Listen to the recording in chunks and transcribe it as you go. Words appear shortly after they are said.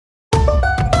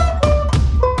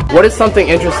What is something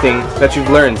interesting that you've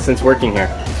learned since working here?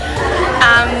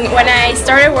 When I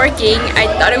started working,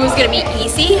 I thought it was going to be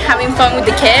easy having fun with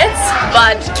the kids,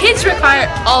 but kids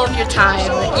require all of your time.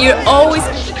 You're always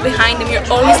behind them, you're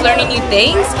always learning new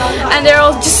things, and they're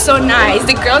all just so nice.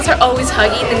 The girls are always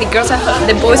hugging, and the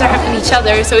boys are hugging each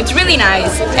other, so it's really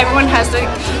nice. Everyone has the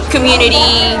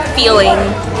community feeling,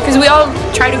 because we all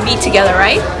try to be together,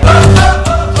 right?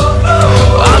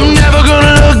 I'm never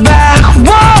gonna look back,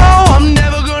 whoa, I'm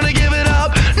never gonna give it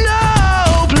up,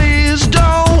 no, please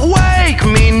don't wake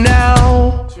me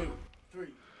now. 2, 3,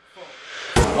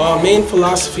 4. Our main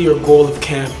philosophy or goal of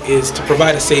camp is to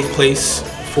provide a safe place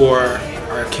for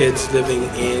our kids living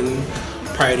in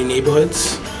priority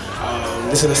neighborhoods.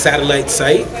 This is a satellite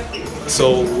site,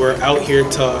 so we're out here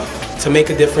to make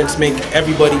a difference, make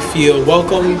everybody feel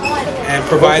welcome, and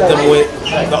provide them with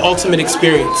the ultimate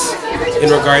experience in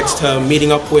regards to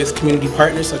meeting up with community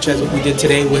partners, such as what we did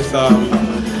today with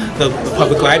the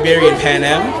public library in Pan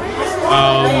Am,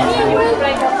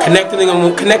 connecting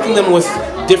them with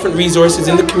different resources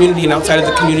in the community and outside of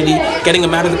the community, getting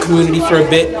them out of the community for a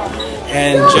bit,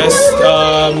 and just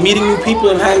meeting new people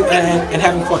and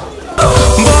having fun. But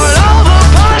all the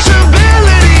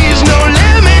possibilities, no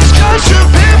limits, just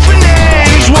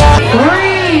epiphanies.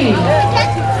 3,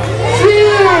 2,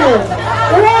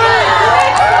 1.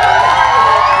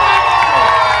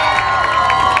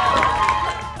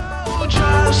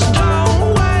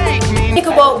 Think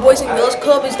about Boys and Girls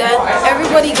Club is that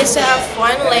everybody gets to have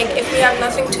fun. Like if we have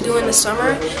nothing to do in the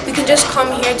summer, we can just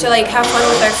come here to like have fun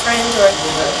with our friends or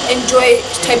enjoy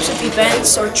types of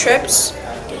events or trips.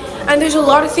 And there's a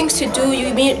lot of things to do.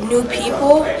 You meet new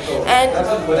people, and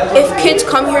if kids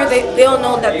come here, they'll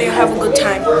know that they have a good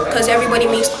time because everybody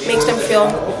makes them feel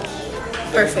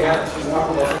perfect.